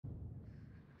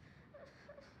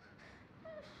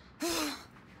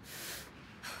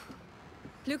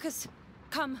Lucas,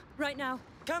 come, right now.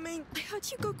 Coming! I heard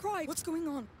Hugo cry. What's going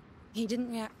on? He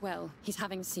didn't react well. He's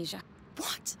having a seizure.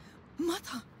 What?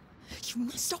 Mother! You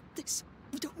must stop this.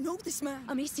 We don't know this man.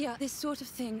 Amicia, this sort of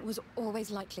thing was always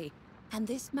likely. And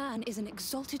this man is an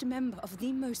exalted member of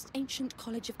the most ancient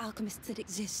college of alchemists that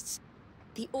exists.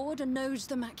 The Order knows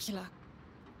the macula.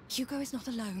 Hugo is not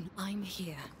alone. I'm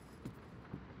here.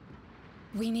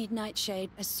 We need Nightshade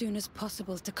as soon as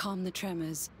possible to calm the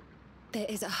tremors. There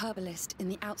is a herbalist in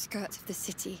the outskirts of the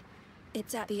city.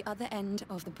 It's at the other end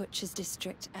of the Butcher's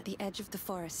District, at the edge of the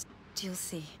forest. You'll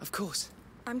see. Of course.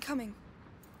 I'm coming.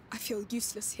 I feel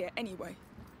useless here anyway.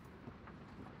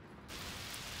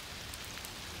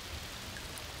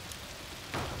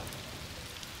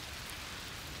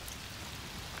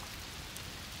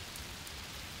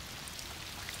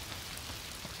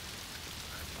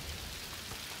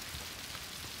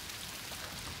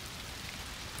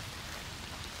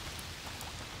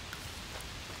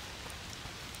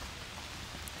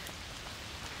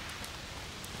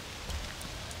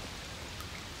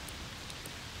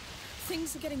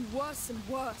 Things are getting worse and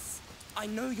worse. I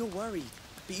know you're worried,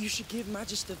 but you should give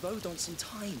Magister Vodon some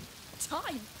time.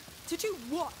 Time? To do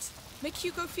what? Make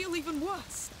Hugo feel even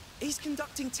worse? He's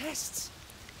conducting tests,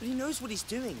 but he knows what he's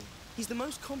doing. He's the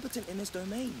most competent in his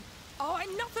domain. Oh,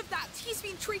 enough of that! He's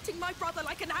been treating my brother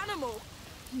like an animal!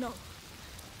 No.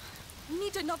 We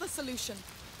need another solution.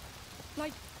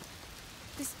 Like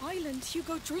this island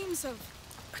Hugo dreams of.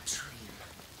 A dream?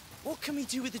 What can we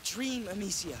do with a dream,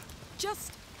 Amicia?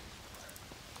 Just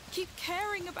keep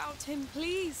caring about him,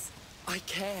 please. I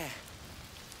care,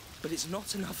 but it's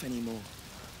not enough anymore.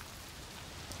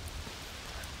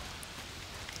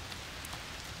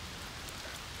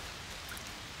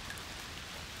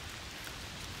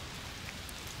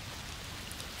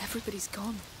 Everybody's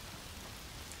gone.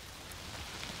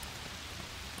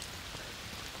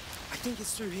 I think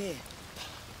it's through here.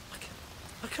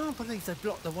 I can't believe they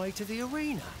blocked the way to the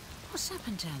arena. What's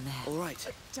happened down there? All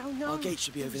right. Don't know. Our gate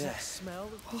should be over there. That smell.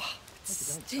 Oh, it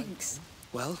stinks.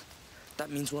 Well, that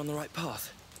means we're on the right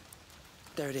path.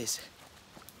 There it is.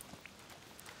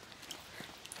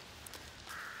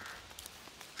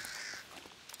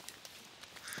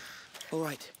 All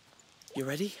right. You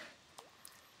ready?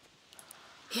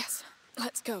 Yes,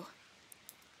 let's go.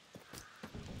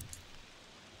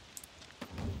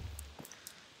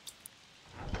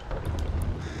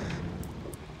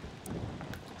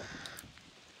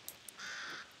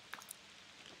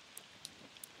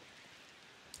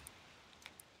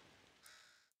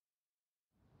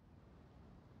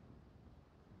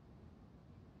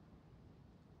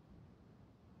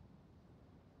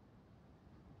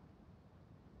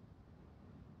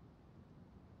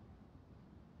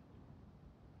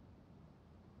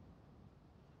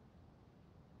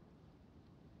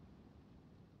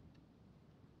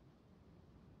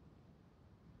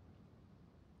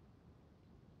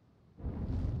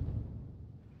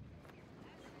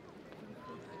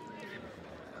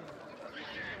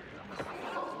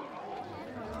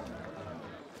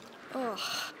 Ugh.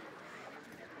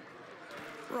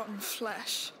 Rotten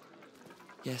flesh.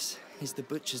 Yes, it's the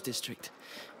Butcher's District.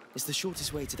 It's the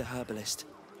shortest way to the herbalist.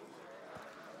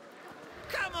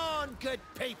 Come on, good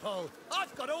people!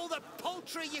 I've got all the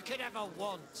poultry you could ever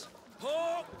want!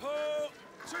 Pork, pork!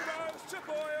 2 hours to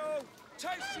boil!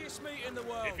 Tastiest meat in the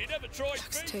world! If you never tried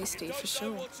Looks beef, tasty, you don't for sure.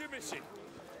 know what you're missing.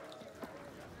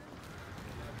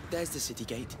 There's the city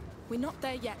gate. We're not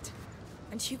there yet.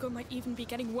 And Hugo might even be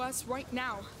getting worse right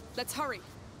now. Let's hurry.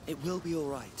 It will be all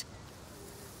right.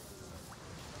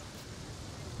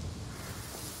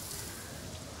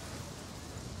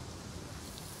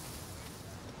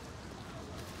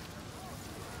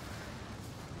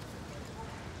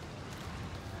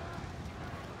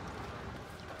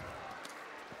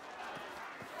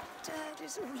 Dad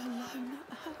is all alone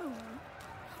at home.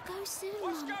 Go soon,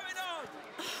 What's Mum. going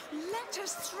on? Let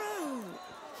us through.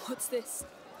 What's this?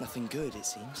 Nothing good, it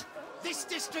seems. This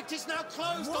district is now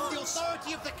closed on the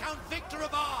authority of the Count Victor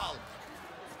of Arles!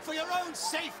 For your own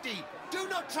safety, do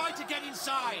not try to get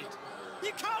inside!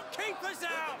 You can't keep us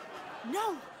out!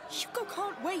 No! Hugo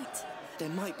can't wait! There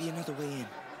might be another way in.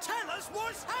 Tell us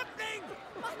what's happening!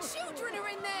 My children are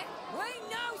in there! We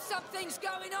know something's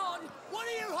going on! What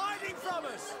are you hiding from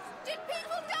us? Did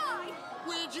people die?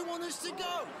 Where do you want us to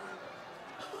go?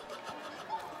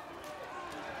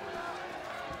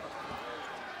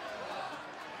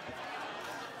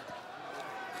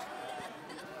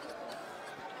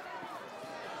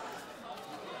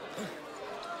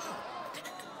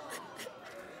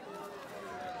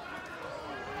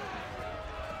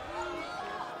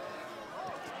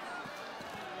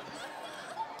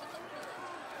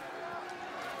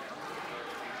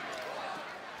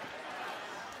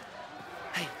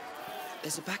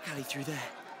 There's a back alley through there.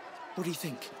 What do you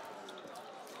think?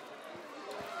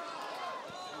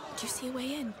 Do you see a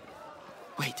way in?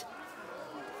 Wait.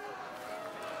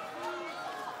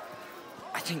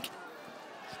 I think...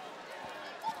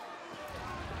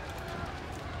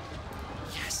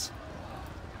 Yes.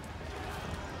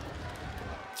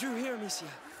 Through here, Amicia.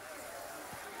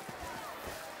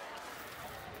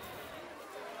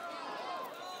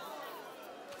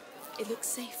 It looks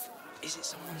safe. Is it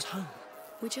someone's home?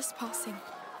 We're just passing.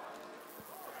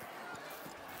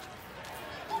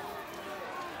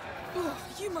 Oh,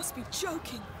 you must be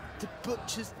joking. The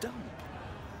butcher's dump.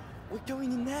 We're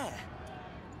going in there.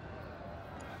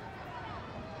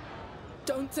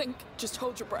 Don't think, just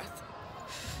hold your breath.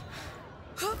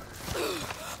 No!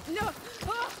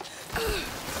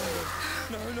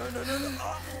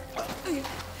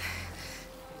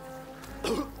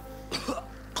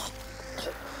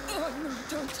 Oh, no,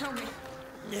 don't tell me.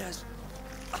 Yes.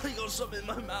 I got something in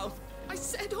my mouth. I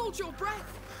said hold your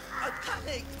breath. I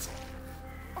panicked.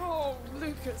 Oh,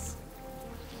 Lucas.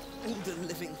 All the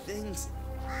living things.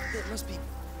 They must be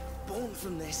born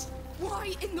from this.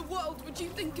 Why in the world would you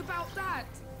think about that?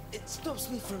 It stops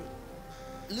me from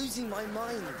losing my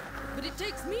mind. But it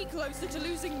takes me closer to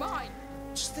losing mine.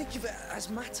 Just think of it as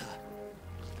matter.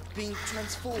 Being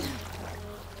transformed.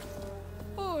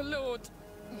 Oh, Lord.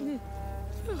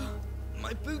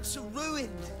 My boots are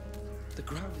ruined. The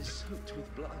ground is soaked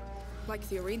with blood. Like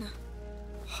the arena.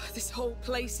 Oh, this whole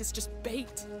place is just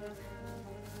bait.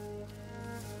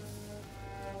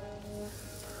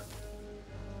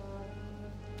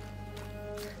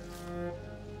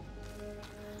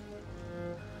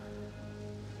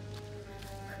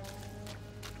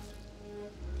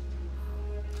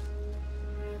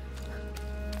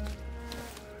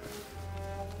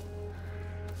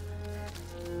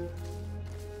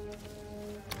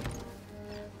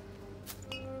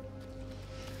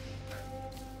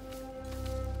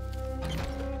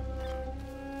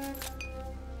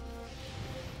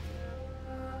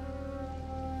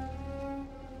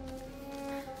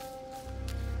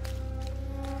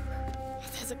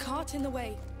 There's a cart in the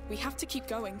way. We have to keep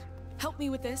going. Help me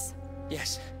with this.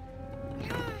 Yes. Wait,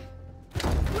 no!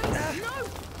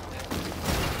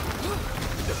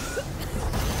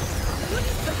 What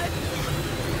is that?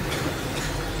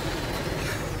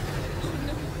 Oh,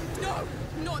 no! No!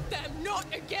 Not them! Not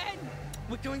again!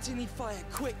 We're going to need fire,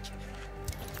 quick.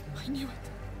 I knew it.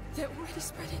 They're already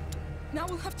spreading. Now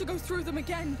we'll have to go through them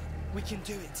again. We can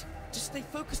do it. Just stay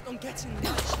focused on getting the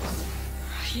match.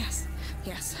 Yes,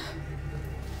 yes.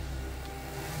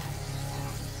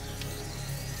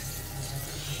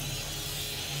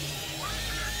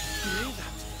 You hear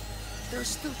that? There are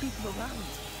still people around.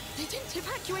 They didn't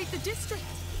evacuate the district.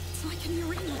 It's like an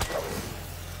arena.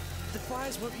 The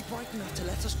fires won't be bright enough to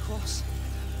let us cross.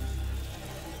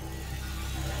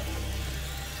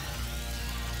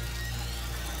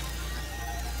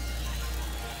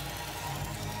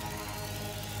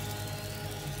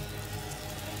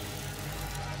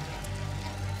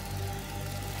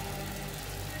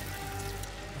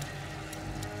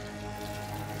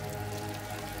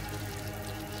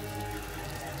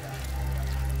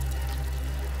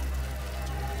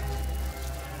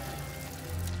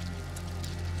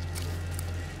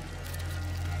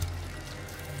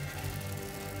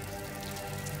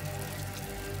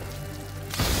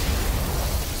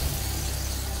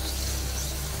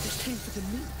 For the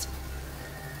meat.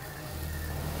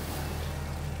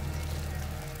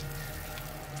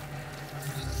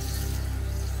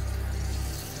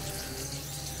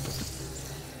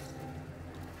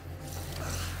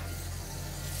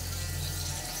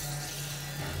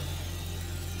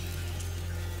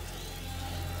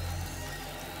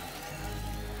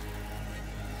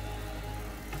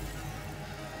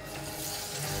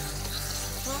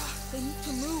 They need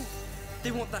to move.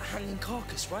 They want that hanging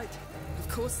carcass, right? Of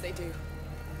course they do.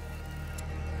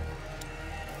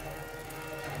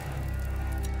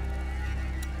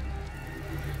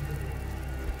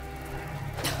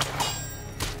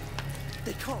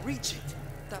 They can't reach it.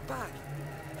 That bag.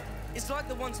 It's like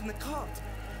the ones in the cart.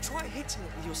 Try hitting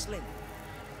it with your sling.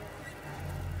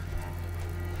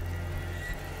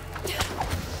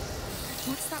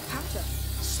 What's that powder?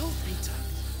 Saltpeter.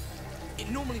 It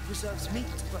normally preserves meat,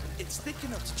 but it's thick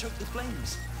enough to choke the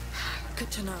flames. Good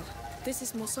to know. This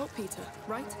is more saltpeter,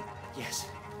 right? Yes,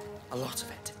 a lot of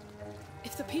it.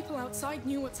 If the people outside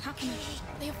knew what's happening,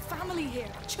 they have family here,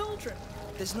 children.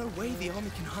 There's no way the army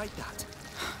can hide that.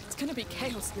 It's gonna be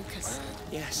chaos, Lucas.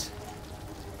 Yes.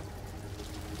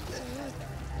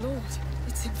 Lord,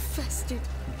 it's infested.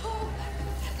 Oh,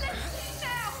 let's see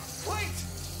now! Wait!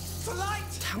 For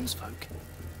light! Townsfolk.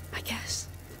 I guess.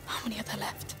 How many are there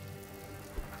left?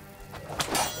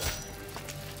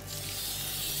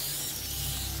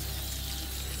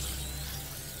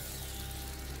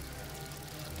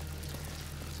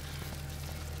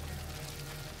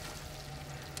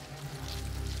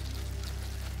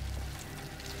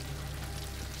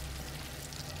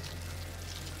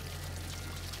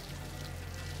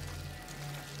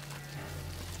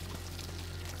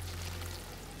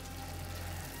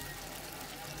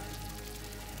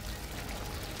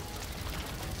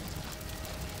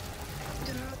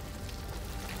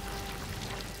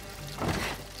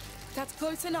 That's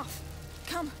close enough.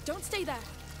 Come, don't stay there.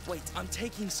 Wait, I'm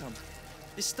taking some.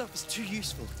 This stuff is too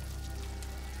useful.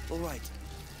 All right,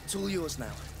 it's all yours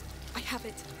now. I have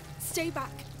it. Stay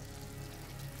back.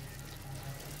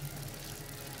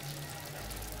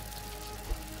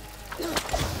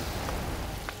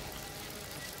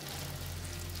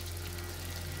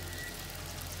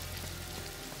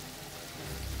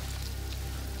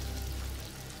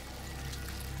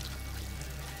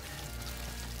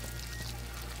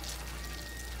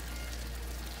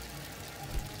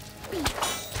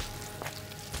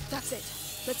 That's it.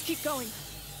 Let's keep going.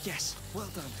 Yes, well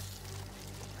done.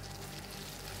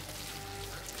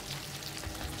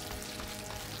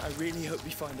 I really hope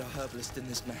we find our herbalist in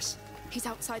this mess. He's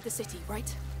outside the city,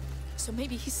 right? So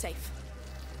maybe he's safe.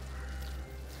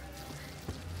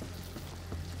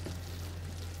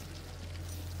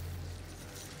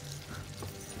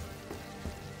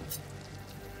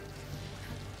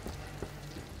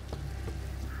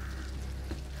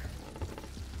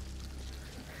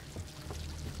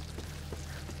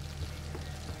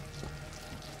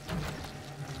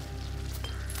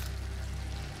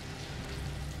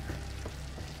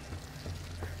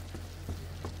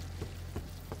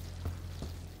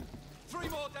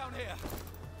 Down here.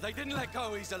 They didn't let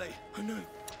go easily. Oh no,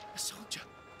 a soldier.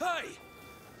 Hey!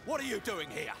 What are you doing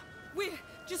here? We're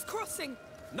just crossing.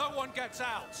 No one gets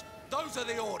out. Those are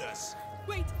the orders.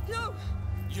 Wait, no!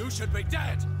 You should be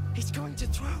dead. He's going to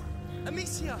throw.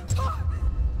 Amicia!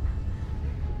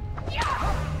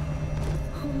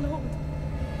 Oh no.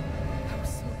 That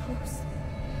was so close.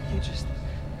 You just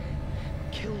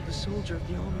killed a soldier of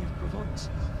the army of Provence.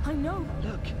 I know.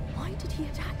 Look, Why did he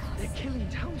attack us? they're killing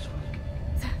townsfolk.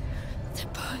 They're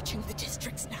purging the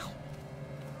districts now.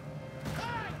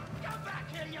 Hey! Come back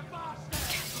here, you bastard!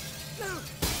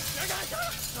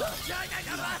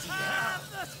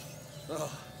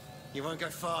 Oh, you won't go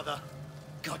farther.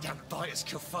 Goddamn biters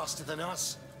kill faster than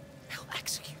us. He'll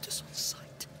execute us on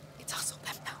sight. It's us or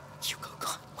them now. Hugo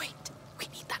can't wait. We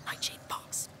need that nightshade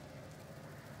pass.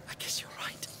 I guess you're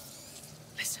right.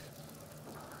 Listen,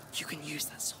 you can use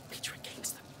that saltpeter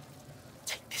against them.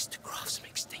 Take this to Craftsman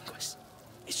Extinguish.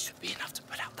 It should be enough to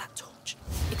put out that torch.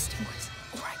 Extinguish.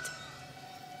 All right.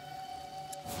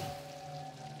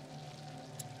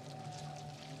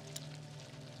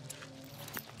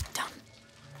 Done.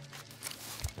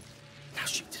 Now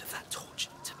shoot it at that torch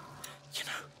to, you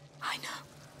know. I know.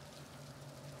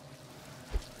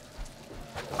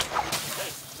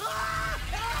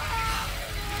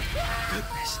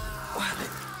 Goodness. Well,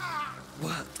 it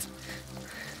worked.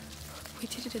 We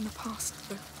did it in the past,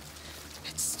 but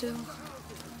it's still...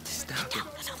 Disturbing.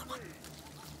 Another one.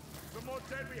 The more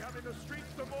dead we have in the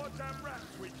streets, the more damn rats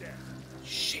we get.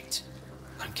 Shit.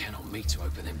 Don't count on me to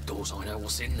open them doors. I know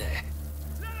what's in there.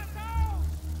 Let us out!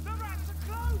 The rats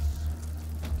are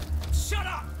close! Shut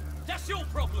up! That's your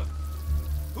problem.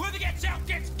 Whoever gets out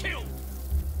gets killed.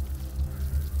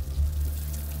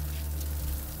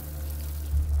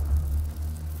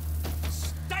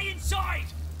 Stay inside!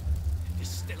 You're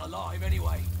still alive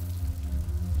anyway.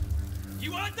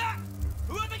 You heard that?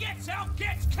 Whoever gets out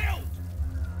gets killed!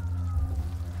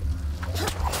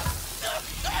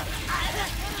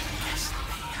 Yes,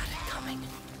 they had it coming.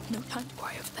 No time to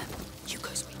worry over them.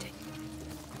 Hugo's waiting.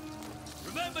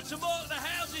 Remember to mark the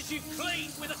houses you've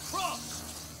cleaned with a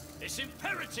cross. It's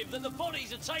imperative that the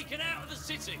bodies are taken out of the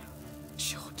city.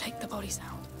 Sure, take the bodies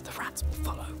out. The rats will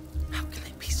follow. How can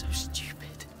they be so stupid?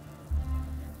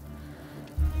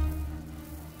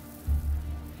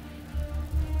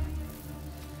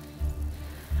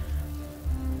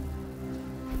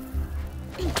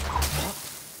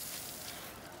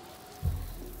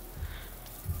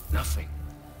 Nothing.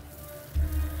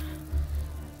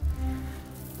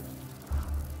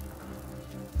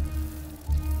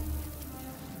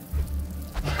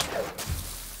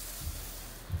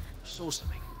 Saw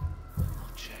something.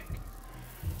 I'll check.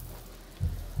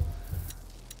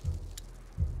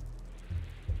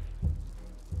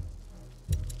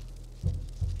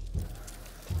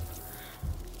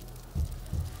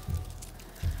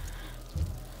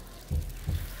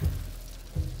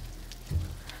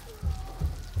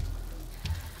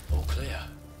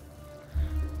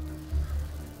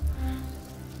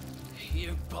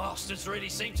 You bastards really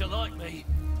seem to like me.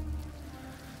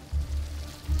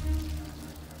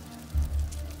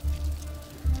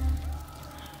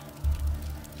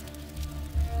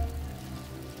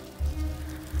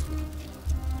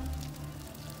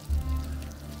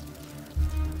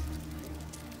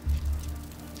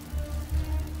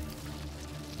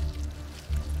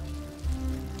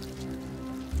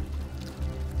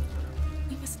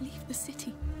 We must leave the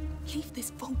city. Leave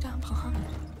this vault down behind.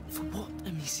 For what,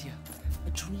 Amicia? A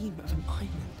dream of an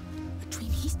island. A dream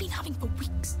he's been having for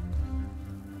weeks.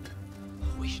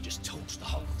 We should just torch the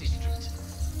whole district.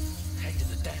 End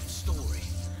of the damn story.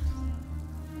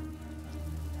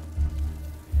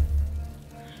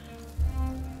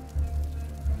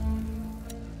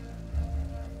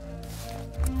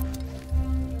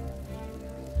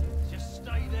 Just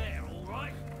stay there, all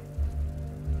right?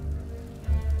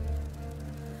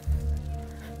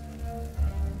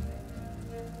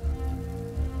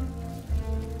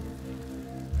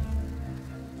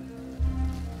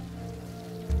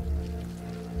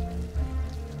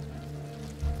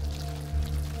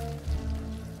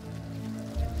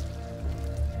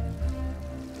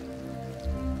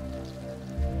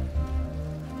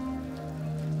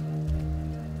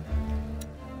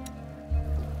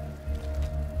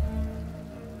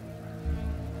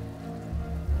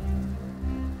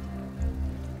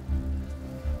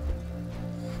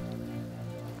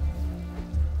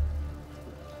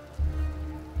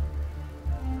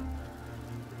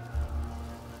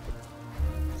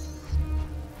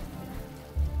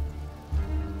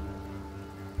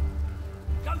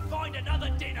 Go find another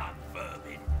dinner,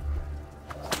 vermin!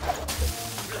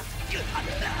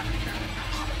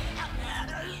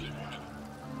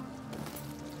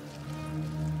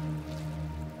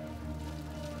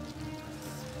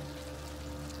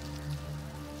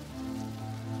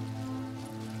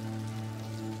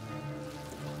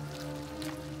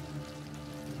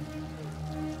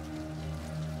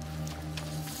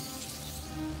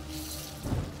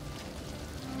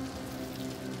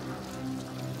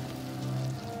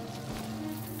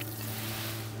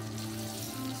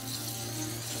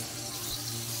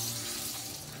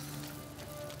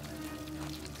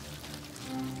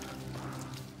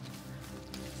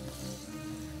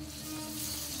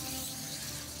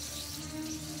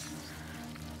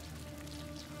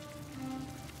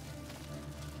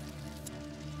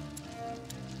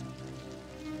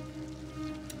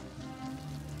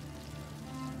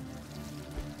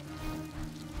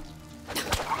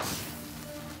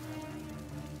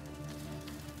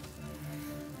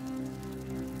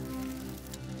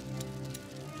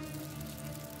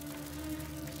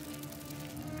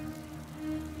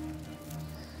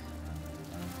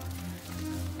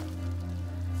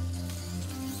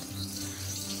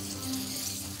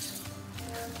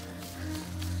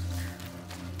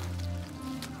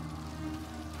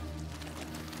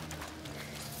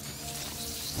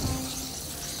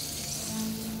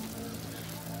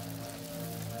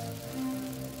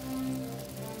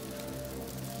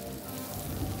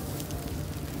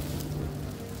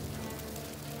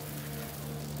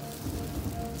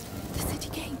 The city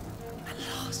gate. At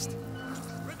last.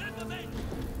 Remember, men!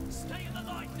 Stay in the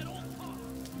light at all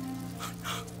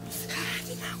costs! They're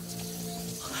heading out.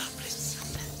 Oh,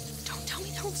 please. Don't tell me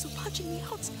they're also purging the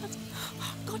outskirts.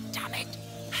 Oh, God damn it.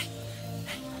 Hey,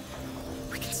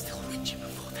 we can still reach you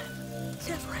before then. It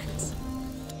never ends.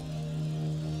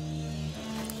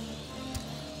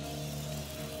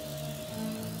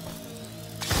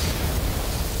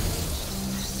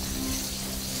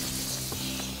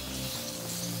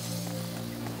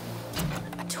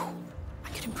 A tool. I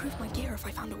could improve my gear if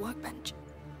I found a workbench.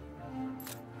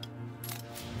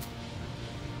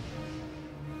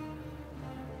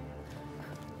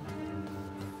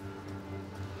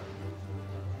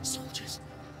 Soldiers.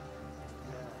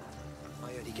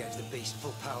 I heard he gave the beast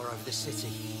full power over the city.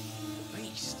 The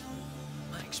beast?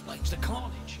 That explains the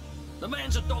carnage. The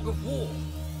man's a dog of war.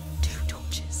 2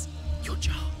 torches. Your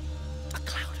jar. A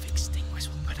cloud of extinguish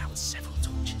will put out several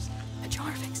torches. A jar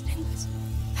of extinguish.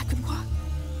 That could work.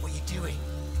 What are you doing?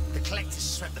 The collectors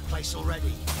swept the place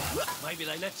already. Maybe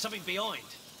they left something behind.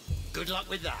 Good luck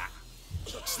with that.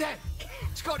 It's them!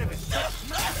 It's gotta be!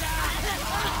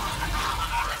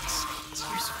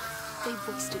 They've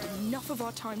wasted enough of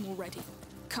our time already.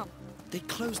 Come. They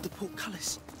closed the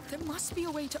portcullis. There must be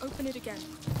a way to open it again.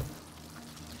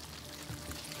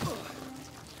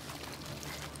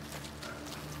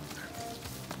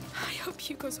 I hope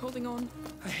Hugo's holding on.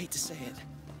 I hate to say it,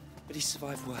 but he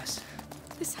survived worse.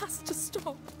 This has to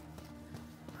stop.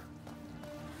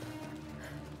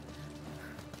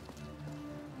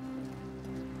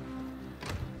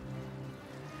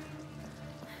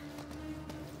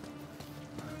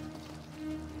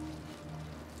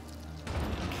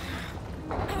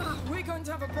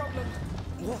 going to have a problem.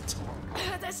 What?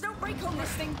 There's no brake on this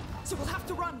thing, so we'll have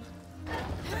to run.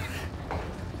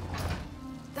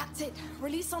 That's it.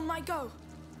 Release on my go.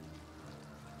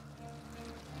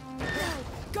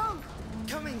 Go!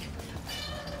 Coming!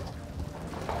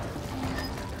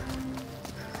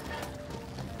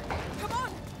 Come on!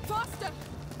 Faster!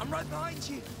 I'm right behind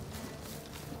you!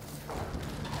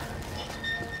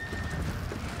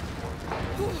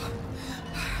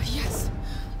 Yes!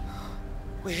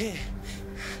 We're here.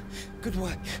 Good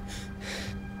work.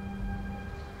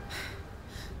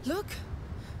 Look!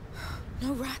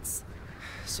 No rats.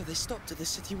 So they stopped at the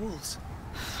city walls.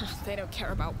 They don't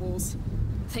care about walls.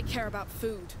 They care about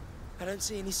food. I don't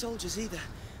see any soldiers either.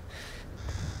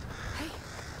 Hey,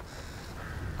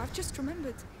 I've just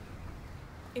remembered.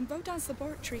 In Vaudin's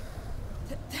laboratory,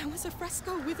 there was a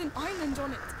fresco with an island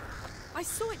on it. I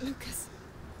saw it, Lucas.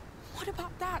 What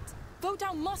about that?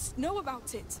 Vaudin must know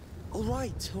about it. All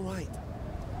right, all right.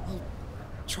 I'll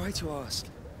try to ask.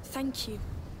 Thank you.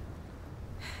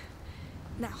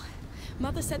 Now,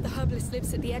 Mother said the herbalist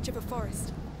lives at the edge of a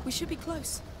forest. We should be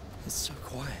close. It's so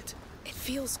quiet. It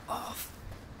feels off.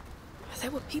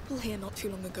 There were people here not too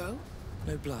long ago.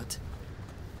 No blood.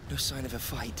 No sign of a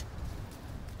fight.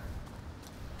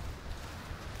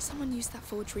 Someone used that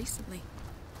forge recently.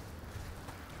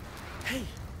 Hey,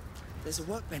 there's a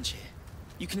workbench here.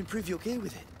 You can improve your gear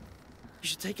with it. You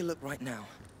should take a look right now.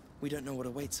 We don't know what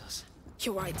awaits us.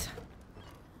 You're right.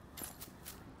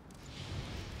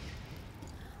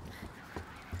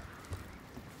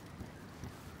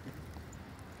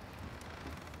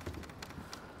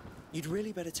 You'd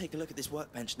really better take a look at this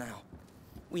workbench now.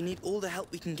 We need all the help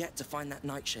we can get to find that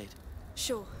nightshade.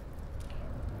 Sure.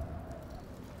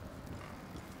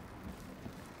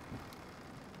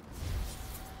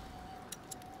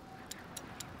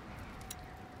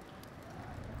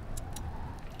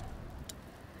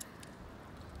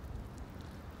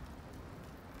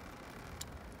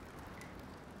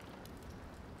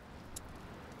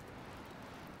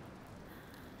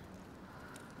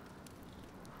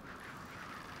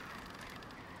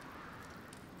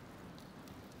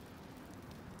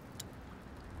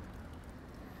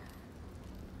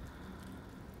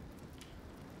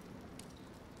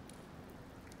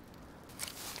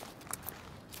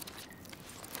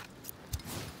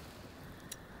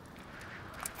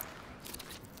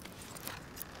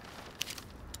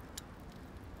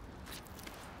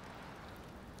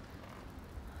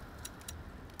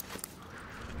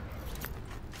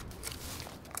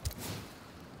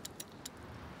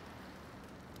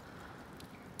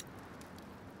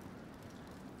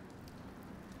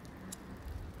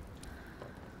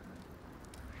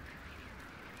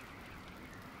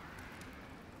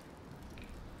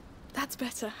 That's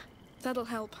better. That'll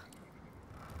help.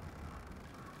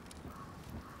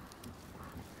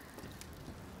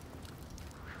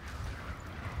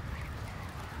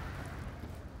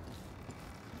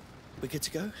 We good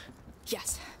to go?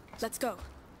 Yes. Let's go.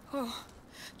 Oh,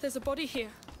 there's a body here.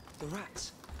 The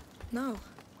rats. No.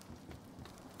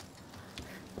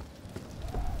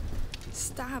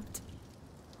 Stabbed.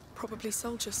 Probably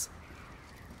soldiers.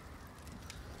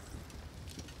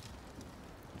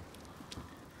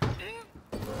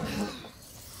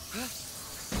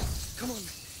 Come on.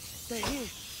 They're here.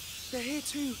 They're here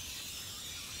too.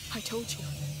 I told you.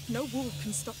 No wall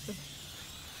can stop them.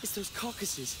 It's those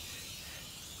carcasses.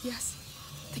 Yes.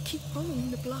 They keep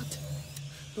following the blood.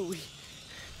 But we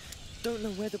don't know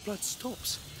where the blood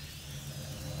stops.